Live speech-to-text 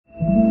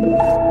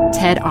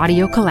TED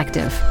Audio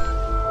Collective.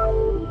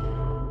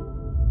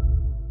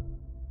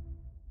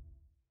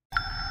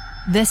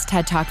 This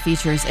TED Talk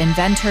features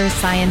inventor,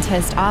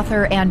 scientist,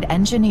 author, and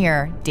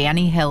engineer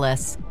Danny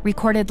Hillis,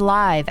 recorded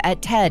live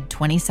at TED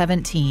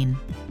 2017.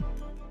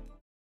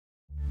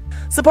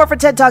 Support for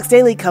TED Talks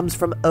Daily comes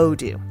from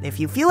Odoo. If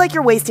you feel like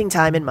you're wasting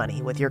time and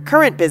money with your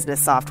current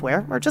business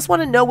software or just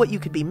want to know what you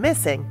could be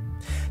missing,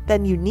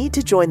 then you need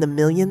to join the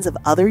millions of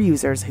other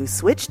users who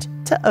switched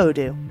to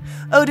Odoo.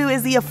 Odoo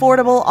is the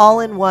affordable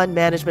all-in-one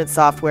management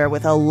software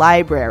with a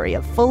library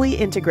of fully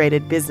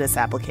integrated business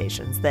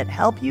applications that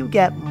help you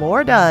get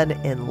more done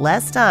in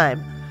less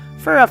time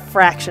for a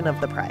fraction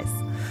of the price.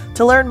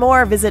 To learn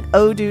more, visit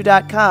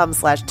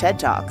odoo.com/TED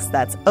Talks.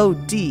 That's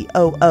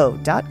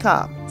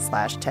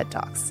ODOO.com/TED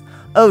Talks.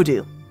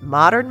 Odoo,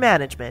 modern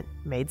management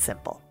made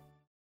simple.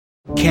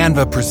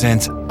 Canva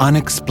presents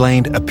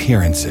Unexplained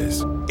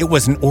Appearances. It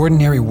was an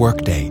ordinary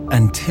workday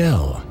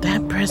until...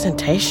 That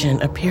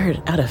presentation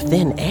appeared out of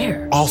thin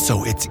air.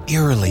 Also, it's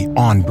eerily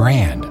on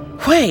brand.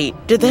 Wait,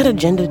 did that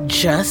agenda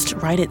just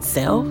write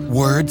itself?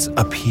 Words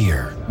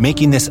appear,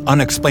 making this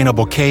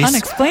unexplainable case...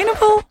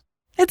 Unexplainable?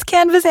 It's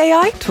Canva's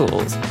AI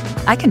tools.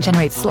 I can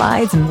generate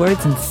slides and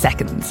words in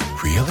seconds.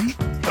 Really?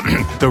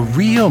 The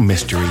real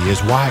mystery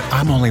is why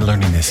I'm only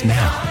learning this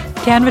now.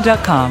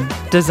 Canva.com,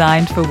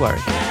 designed for work.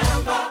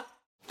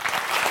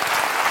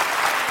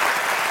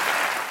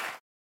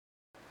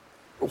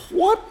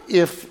 What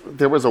if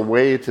there was a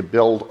way to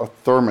build a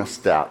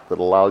thermostat that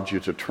allowed you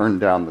to turn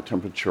down the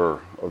temperature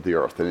of the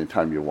Earth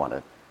anytime you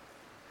wanted?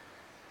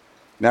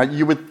 Now,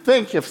 you would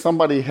think if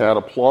somebody had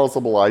a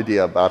plausible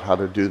idea about how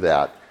to do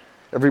that,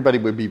 everybody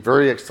would be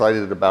very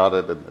excited about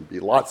it and there'd be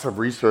lots of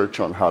research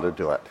on how to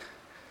do it.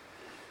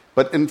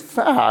 But in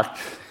fact,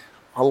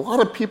 a lot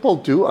of people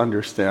do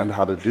understand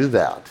how to do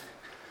that.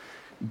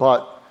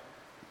 But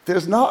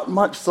there's not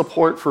much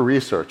support for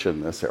research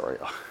in this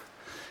area.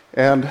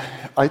 And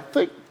I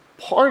think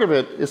part of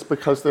it is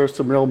because there's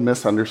some real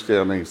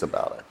misunderstandings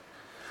about it.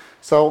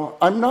 So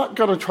I'm not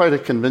going to try to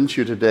convince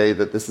you today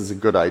that this is a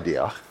good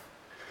idea,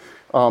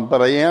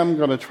 but I am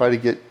going to try to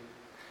get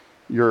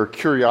your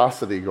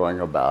curiosity going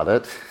about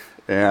it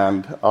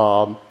and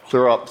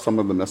clear up some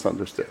of the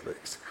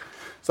misunderstandings.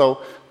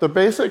 So the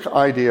basic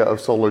idea of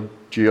solar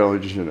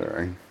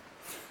geoengineering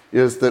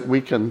is that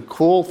we can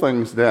cool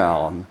things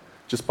down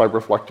just by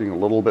reflecting a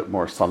little bit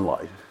more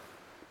sunlight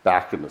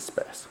back into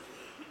space.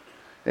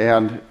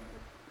 And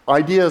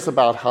ideas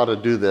about how to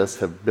do this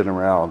have been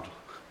around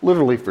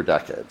literally for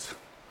decades.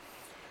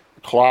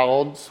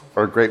 Clouds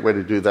are a great way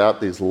to do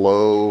that, these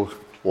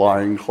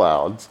low-lying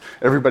clouds.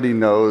 Everybody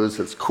knows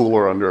it's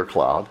cooler under a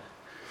cloud.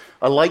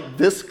 I like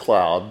this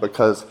cloud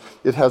because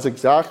it has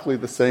exactly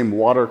the same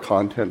water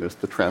content as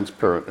the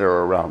transparent air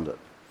around it.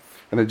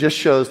 And it just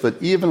shows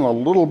that even a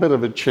little bit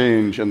of a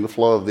change in the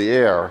flow of the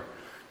air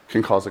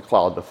can cause a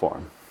cloud to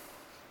form.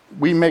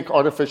 We make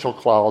artificial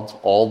clouds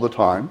all the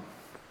time.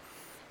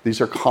 These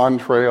are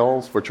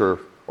contrails, which are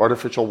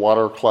artificial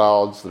water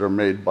clouds that are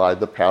made by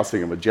the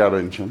passing of a jet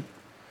engine.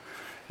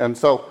 And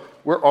so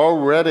we're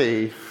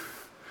already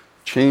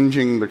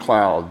changing the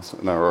clouds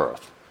in our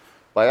Earth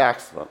by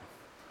accident,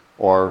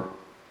 or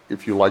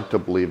if you like to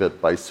believe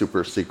it, by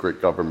super secret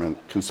government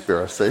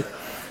conspiracy.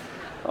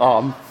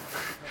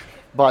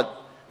 But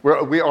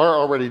we are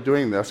already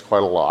doing this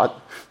quite a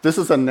lot. This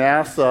is a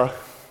NASA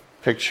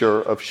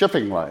picture of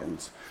shipping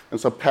lanes.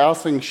 And so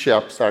passing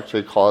ships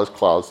actually cause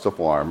clouds to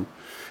form.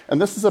 And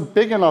this is a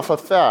big enough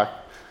effect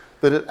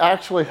that it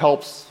actually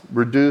helps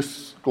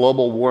reduce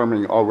global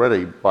warming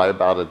already by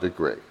about 1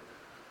 degree.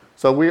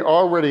 So we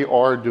already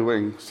are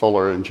doing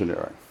solar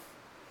engineering.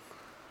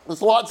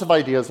 There's lots of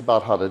ideas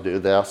about how to do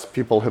this.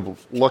 People have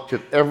looked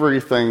at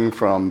everything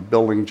from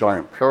building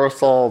giant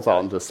parasols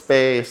out into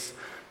space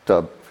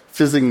to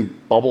fizzing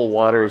bubble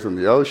waters in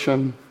the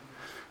ocean.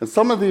 And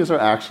some of these are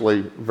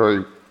actually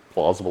very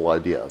plausible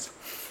ideas.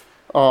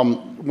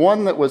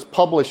 One that was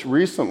published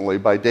recently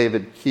by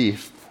David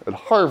Keith at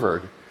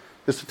Harvard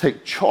is to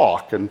take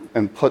chalk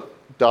and put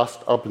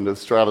dust up into the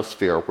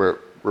stratosphere where it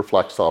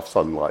reflects off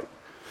sunlight.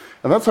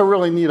 And that's a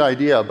really neat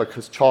idea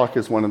because chalk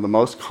is one of the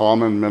most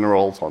common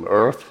minerals on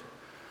Earth,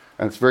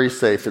 and it's very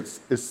safe.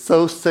 It's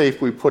so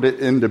safe we put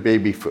it into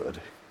baby food.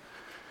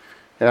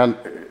 And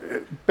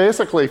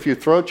basically, if you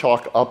throw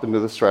chalk up into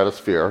the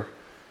stratosphere,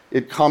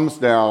 it comes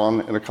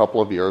down in a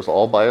couple of years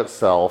all by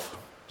itself,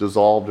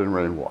 dissolved in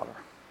rainwater.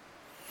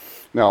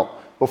 Now,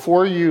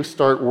 before you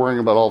start worrying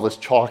about all this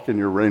chalk in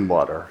your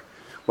rainwater,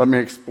 let me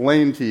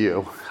explain to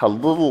you how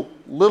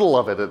little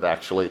of it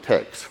actually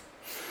takes.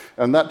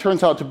 And that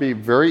turns out to be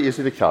very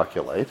easy to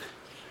calculate.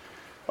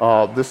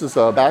 This is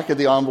a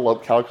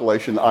back-of-the-envelope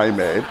calculation I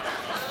made.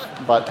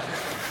 But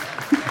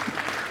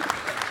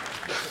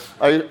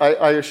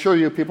I assure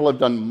you people have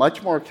done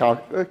much more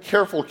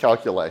careful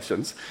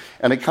calculations,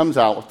 and it comes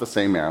out with the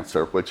same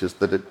answer, which is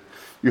that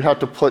you have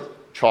to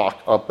put chalk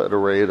up at a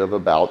rate of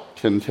about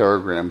 10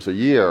 teragrams a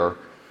year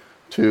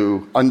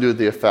to undo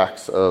the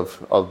effects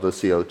of the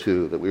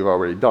CO2 that we've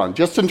already done,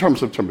 just in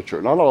terms of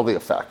temperature, not all the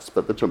effects,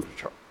 but the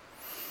temperature.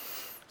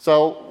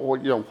 So,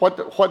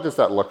 what does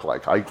that look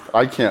like?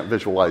 I can't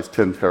visualize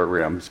 10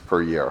 teragrams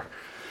per year.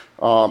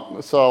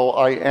 So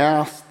I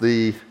asked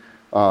the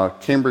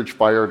Cambridge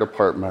Fire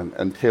Department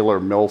and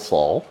Taylor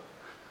Millsall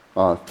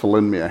to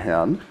lend me a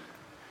hand.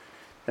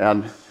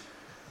 And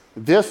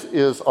this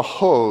is a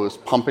hose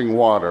pumping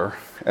water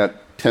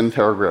at 10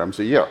 teragrams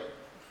a year.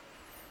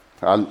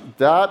 And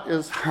that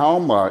is how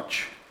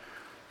much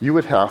you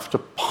would have to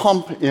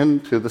pump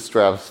into the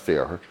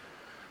stratosphere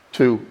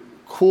to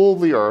cool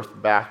the Earth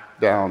back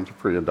down to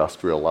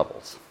pre-industrial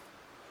levels.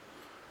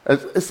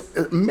 It's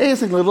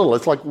amazingly little.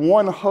 It's like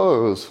one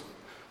hose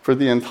for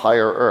the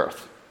entire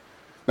Earth.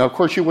 Now, of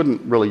course, you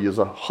wouldn't really use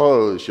a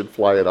hose. You'd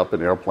fly it up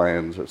in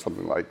airplanes or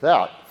something like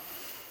that.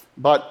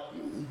 But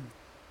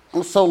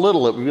it's so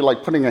little, it would be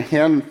like putting a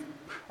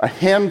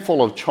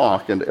handful of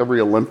chalk into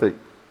every Olympic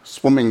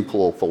swimming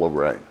pool full of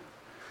rain.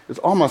 It's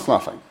almost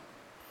nothing.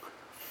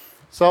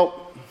 So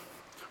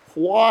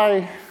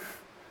why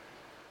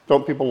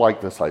don't people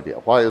like this idea?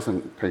 Why isn't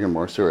it taken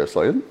more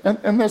seriously?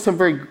 And there's some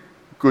very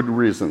good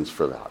reasons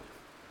for that.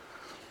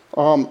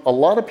 A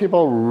lot of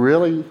people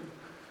really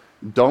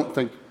don't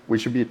think we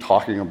should be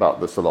talking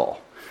about this at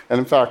all. And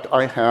in fact,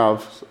 I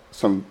have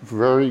some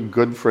very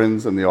good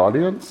friends in the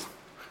audience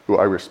who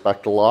I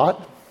respect a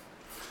lot,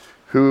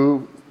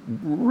 who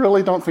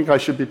really don't think I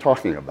should be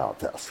talking about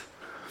this.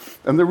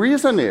 And the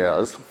reason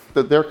is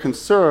that they're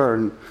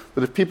concerned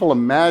that if people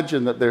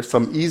imagine that there's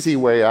some easy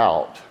way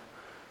out,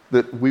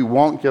 that we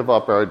won't give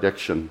up our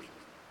addiction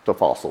to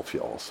fossil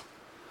fuels.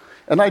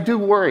 And I do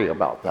worry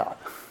about that.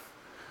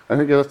 I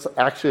think it's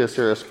actually a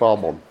serious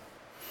problem.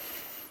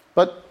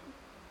 But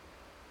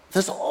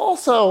there's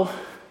also,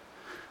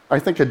 I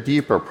think, a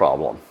deeper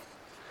problem,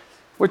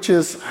 which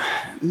is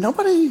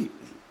nobody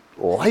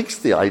likes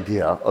the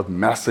idea of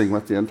messing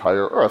with the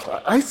entire Earth.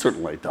 I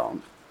certainly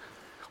don't.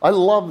 I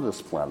love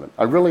this planet.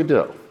 I really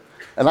do.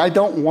 And I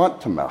don't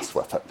want to mess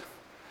with it.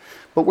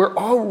 But we're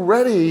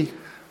already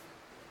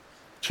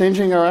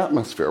changing our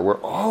atmosphere.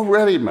 We're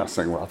already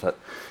messing with it.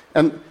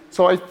 And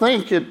so I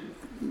think it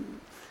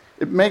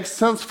makes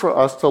sense for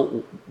us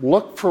to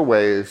look for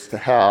ways to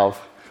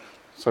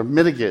sort of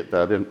mitigate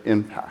that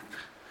impact.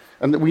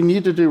 And that we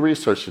need to do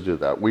research to do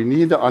that. We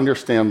need to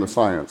understand the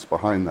science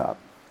behind that.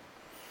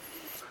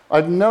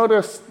 I've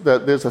noticed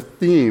that there's a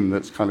theme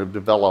that's kind of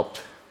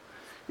developed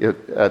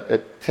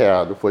at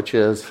TED, which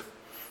is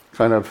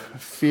kind of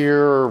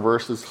fear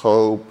versus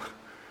hope,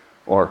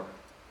 or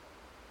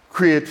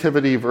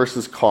creativity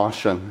versus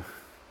caution.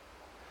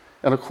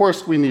 And of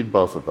course, we need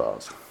both of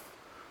those.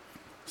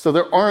 So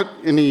there aren't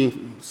any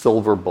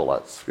silver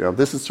bullets.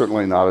 This is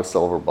certainly not a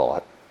silver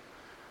bullet.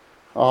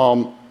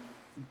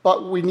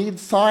 But we need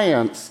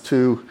science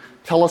to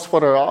tell us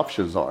what our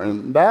options are,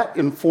 and that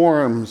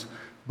informs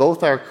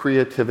both our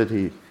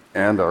creativity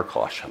and our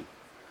caution.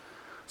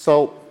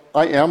 So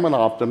I am an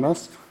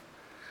optimist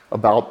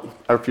about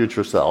our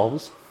future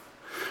selves,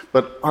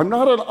 but I'm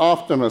not an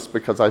optimist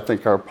because I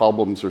think our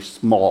problems are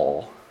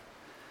small.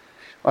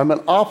 I'm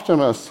an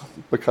optimist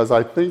because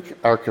I think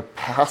our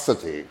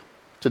capacity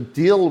to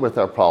deal with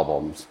our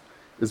problems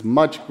is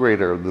much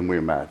greater than we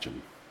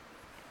imagine.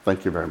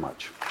 Thank you very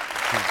much.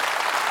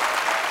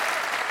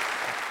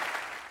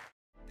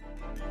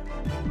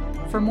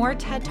 For more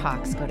TED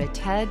Talks, go to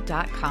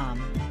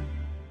TED.com.